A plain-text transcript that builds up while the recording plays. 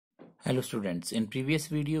Hello students, in previous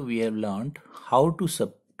video we have learned how to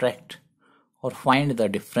subtract or find the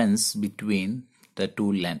difference between the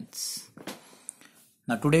two lengths.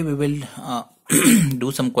 Now today we will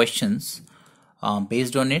do some questions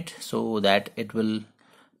based on it so that it will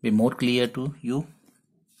be more clear to you.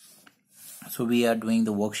 So we are doing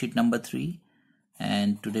the worksheet number 3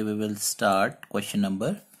 and today we will start question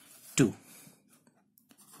number 2.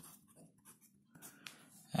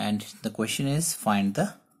 And the question is find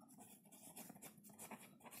the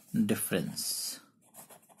difference.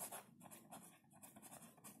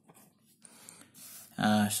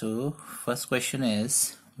 So first question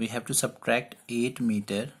is we have to subtract 8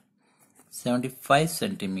 meter 75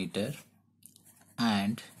 centimeter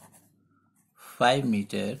and 5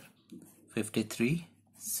 meter 53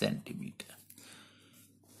 centimeter.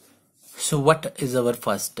 So what is our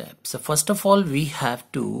first step? So first of all we have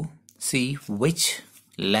to see which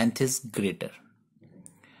length is greater,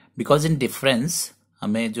 because in difference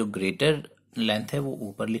हमें जो greater length है वो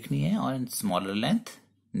ऊपर लिखनी है और smaller length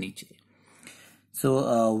नीचे.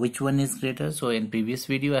 So which one is greater? So in previous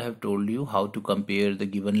video I have told you how to compare the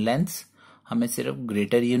given lengths. हमें सिर्फ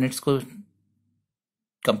greater units को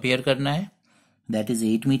compare करना है. That is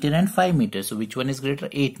 8 meter and 5 meter. So which one is greater?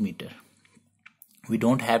 8 meter. We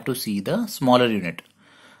don't have to see the smaller unit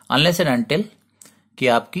unless and until कि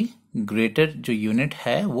आपकी greater जो unit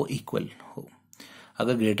है वो equal हो.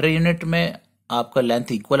 अगर greater unit में आपका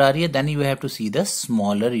length equal आ रही है then you have to see the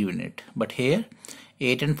smaller unit. But here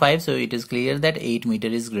 8 and 5, so it is clear that 8 meter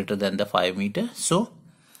is greater than the 5 meter. So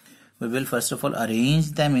we will first of all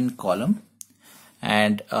arrange them in column,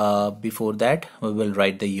 and before that we will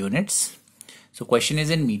write the units. So question is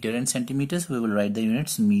in meter and centimeters. We will write the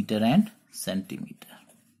units meter and centimeter.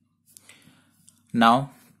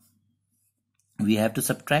 Now we have to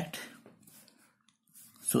subtract.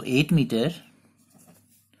 So 8 meter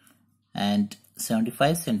and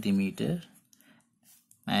 75 centimeter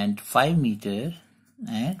and 5 meter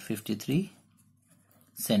and 53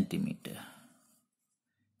 centimeter.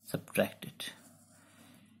 Subtract it.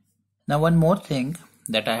 Now one more thing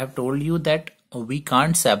that I have told you that we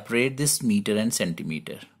can't separate this meter and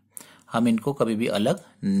centimeter. हम इनको कभी भी अलग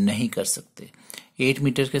नहीं कर सकते. 8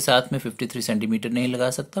 metre के साथ में 53 सेंटीमीटर नहीं लगा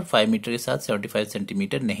सकता और 5 मीटर के साथ 75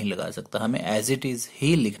 सेंटीमीटर नहीं लगा सकता. हमें एज इट इज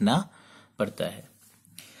ही लिखना पड़ता है.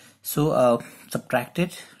 So subtract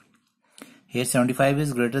it. Here 75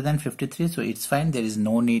 is greater than 53, so it's fine. There is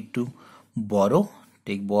no need to borrow.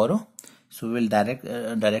 Take borrow. So we will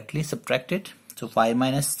directly subtract it. So 5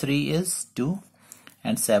 minus 3 is 2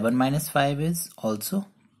 and 7 minus 5 is also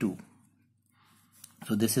 2.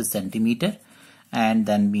 So this is centimeter, and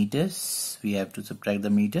then meters. We have to subtract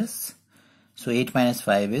the meters. So 8 minus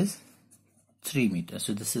 5 is 3 meters.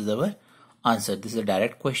 So this is our answer. This is a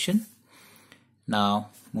direct question. Now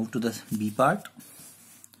move to the B part.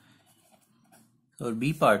 Our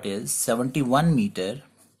B part is 71 meter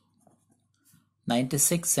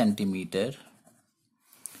 96 centimeter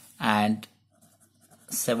and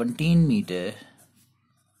 17 meter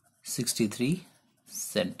 63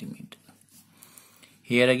 centimeter.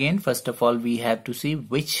 Here again first of all we have to see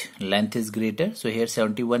which length is greater. So here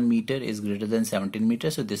 71 meter is greater than 17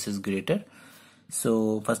 meter, so this is greater.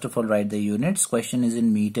 So first of all write the units. Question is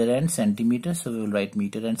in meter and centimeter, so we will write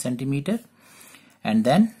meter and centimeter, and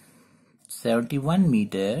then 71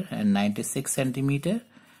 meter and 96 centimeter,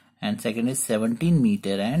 and second is 17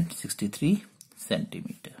 meter and 63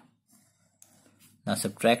 centimeter. Now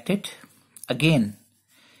subtract it. Again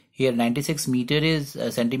here 96 meter is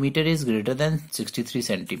centimeter is greater than 63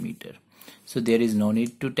 centimeter, so there is no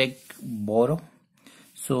need to take borrow.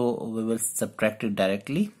 So we will subtract it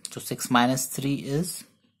directly. So 6 minus 3 is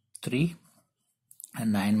 3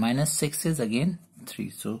 and 9 minus 6 is again 3,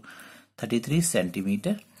 so 33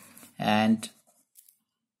 centimeter, and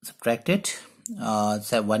subtract it.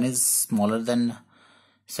 1 is smaller than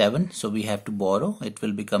 7, so we have to borrow. It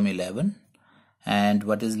will become 11, and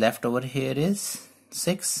what is left over here is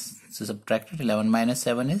 6. So subtract it. 11 minus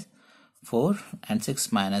 7 is 4 and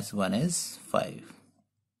 6 minus 1 is 5.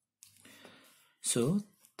 So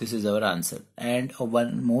this is our answer. And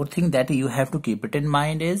one more thing that you have to keep it in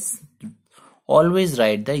mind is always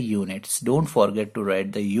write the units. Don't forget to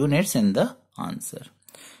write the units in the answer.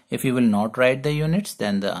 If you will not write the units,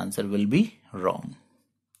 then the answer will be wrong.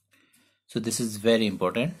 So this is very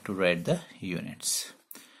important to write the units.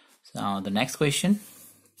 So now the next question,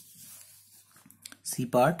 C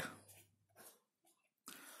part.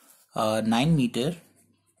 9 meter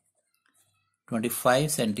 25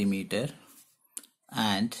 centimeter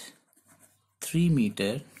and 3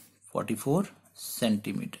 meter 44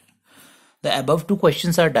 centimeter. The above two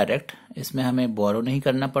questions are direct. इसमें हमें borrow नहीं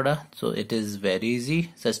करना पड़ा. So it is very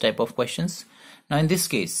easy, such type of questions. Now in this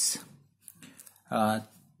case,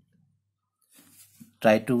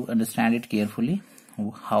 try to understand it carefully,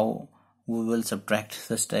 how we will subtract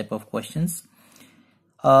such type of questions.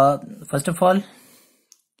 First of all,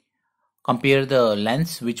 compare the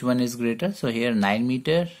lengths, which one is greater. So here 9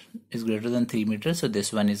 meter is greater than 3 meters, so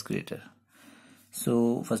this one is greater.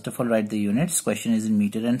 So first of all, write the units. Question is in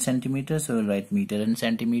meter and centimeter, so we'll write meter and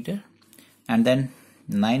centimeter. And then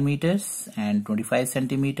 9 meters and 25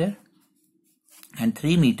 centimeter and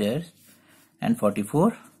 3 meters and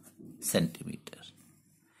 44 centimeters.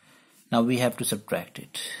 Now we have to subtract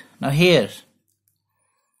it. Now here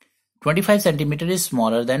 25 centimeter is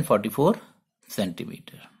smaller than 44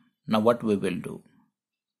 centimeter. Now what we will do?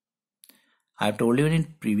 I have told you in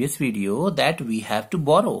previous video that we have to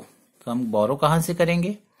borrow. तो हम borrow कहाँ से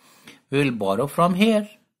करेंगे? We will borrow from here.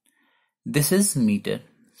 This is meter.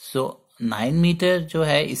 So 9 meter जो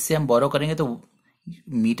है इससे हम borrow करेंगे तो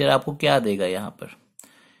मीटर आपको क्या देगा यहाँ पर?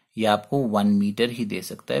 ये आपको 1 मीटर ही दे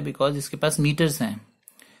सकता है because इसके पास meters हैं.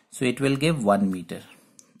 So it will give 1 meter.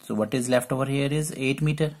 So what is left over here is 8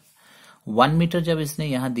 meter. 1 meter जब इसने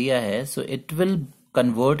यहाँ दिया है, so it will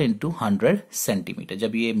convert into 100 centimeter.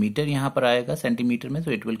 जब ये मीटर यहाँ पर आएगा सेंटीमीटर में,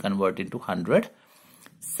 so it will convert into 100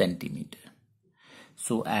 centimeter.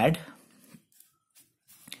 So add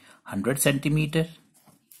 100 centimeter.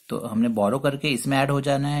 तो हमने borrow करके इसमें add हो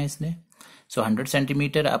जाना है इसने. So 100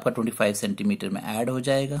 centimeter आपका 25 centimeter में add हो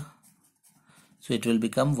जाएगा. So it will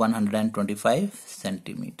become 125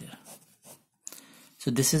 centimeter.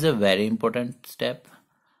 So this is a very important step.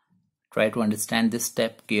 Try to understand this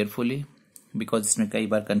step carefully because इसमें कई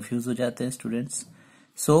बार confuse हो जाते हैं students.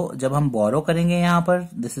 So जब हम borrow करेंगे यहाँ पर,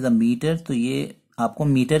 this is a meter, तो ये आपको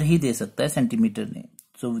मीटर ही दे सकता है सेंटीमीटर ने.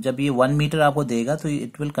 So जब ये 1 मीटर आपको देगा तो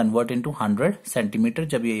it will convert into 100 centimeter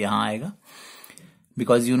जब ये यहाँ आएगा.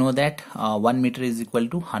 Because you know that 1 meter is equal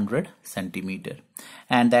to 100 centimeter.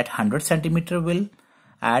 And that 100 centimeter will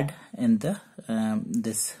add in the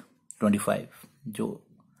this 25. जो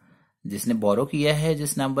जिसने borrow किया है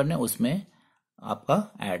जिस नंबर ने उसमें आपका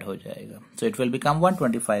add हो जाएगा. So it will become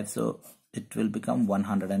 125. So it will become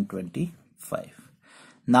 125.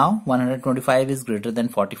 Now 125 is greater than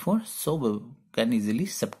 44. So we can easily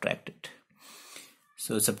subtract it.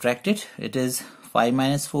 So subtract it. It is 5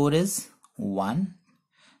 minus 4 is 1.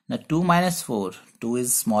 Now 2 minus 4, 2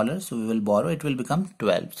 is smaller, so we will borrow, it will become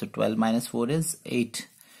 12. So 12 minus 4 is 8.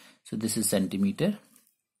 So this is centimeter.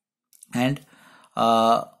 And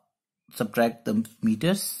subtract the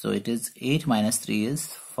meters. So it is 8 minus 3 is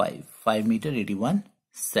 5. 5 meter, 81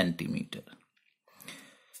 centimeter.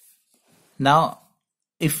 Now,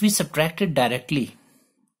 if we subtract it directly,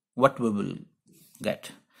 what we will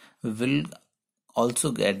get? We will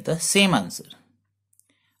also get the same answer.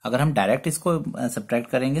 अगर हम direct इसको subtract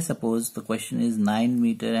करेंगे, suppose the question is 9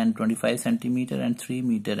 metre and 25 centimetre and 3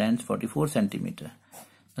 metre and 44 centimetre.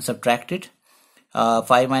 Subtract it.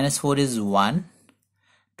 5 minus 4 is 1.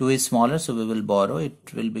 2 is smaller, so we will borrow.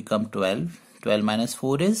 It will become 12. 12 minus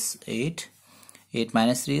 4 is 8. 8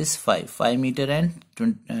 minus 3 is 5. 5 meter and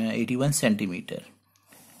 81 centimeter.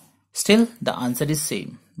 Still the answer is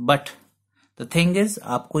same. But the thing is,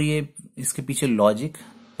 आपको ये इसके पीछे logic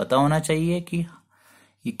पता होना चाहिए कि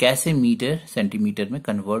ये कैसे मीटर सेंटीमीटर में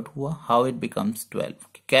कन्वर्ट हुआ. How it becomes 12.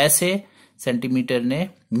 कैसे सेंटीमीटर ने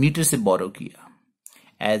मीटर से बोरो किया.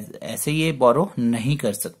 ऐसे ये बोरो नहीं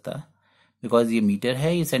कर सकता बिकॉज ये मीटर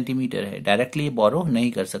है, ये सेंटीमीटर है. डायरेक्टली ये बोरो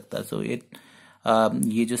नहीं कर सकता. सो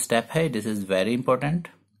ये जो स्टेप है, this is very important.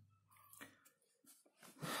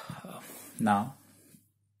 Now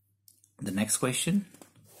the next question,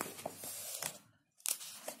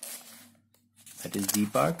 that is D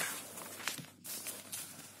part.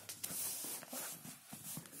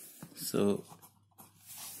 So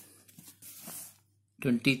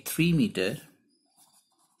 23 meter,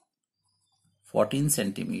 14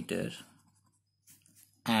 centimeter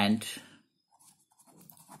and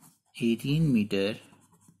 18 meter,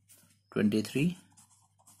 23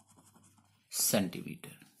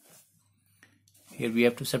 centimeter. Here we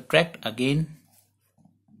have to subtract again.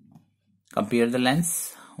 Compare the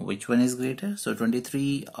lengths. Which one is greater? So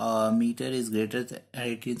 23 meter is greater than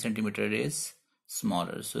 18 centimeter is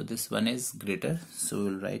smaller, so this one is greater. So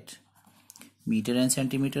we'll write meter and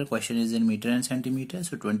centimeter. Question is in meter and centimeter,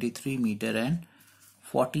 so 23 meter and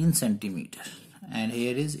 14 centimeter, and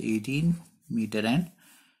here is 18 meter and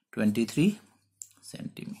 23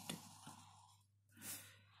 centimeter.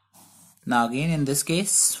 Now again in this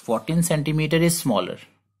case 14 centimeter is smaller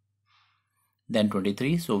than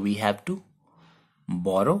 23, so we have to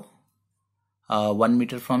borrow 1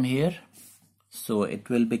 meter from here. so it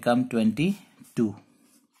will become 22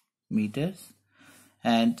 meters.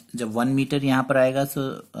 And जब 1 meter यहाँ पर आएगा,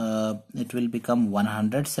 so it will become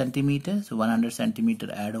 100 centimeter. So 100 centimeter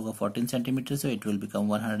add होगा 14 centimeter, so it will become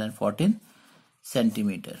 114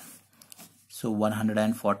 centimeter. So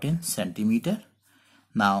 114 centimeter.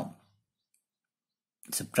 Now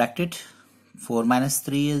subtract it. 4 minus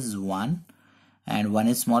 3 is 1, and 1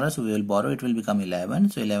 is smaller, so we will borrow. It will become 11.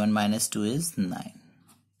 So 11 minus 2 is 9.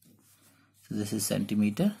 So this is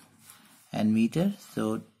centimeter and meter.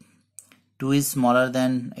 So 2 is smaller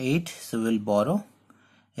than 8, so we'll borrow.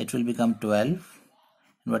 It will become 12.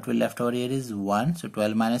 And what will left over here is 1. So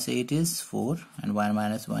 12 minus 8 is 4, and 1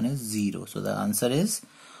 minus 1 is 0. So the answer is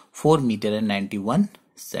 4 meter and 91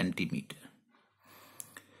 centimeter.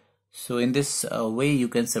 So in this way you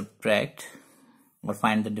can subtract or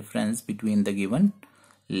find the difference between the given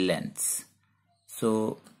lengths.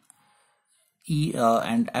 So E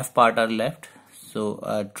and F part are left.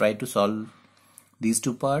 So try to solve these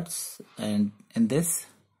two parts, and in this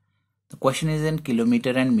the question is in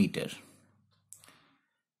kilometer and meter.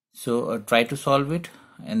 So try to solve it.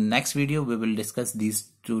 In next video we will discuss these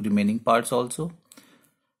two remaining parts also.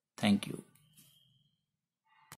 Thank you.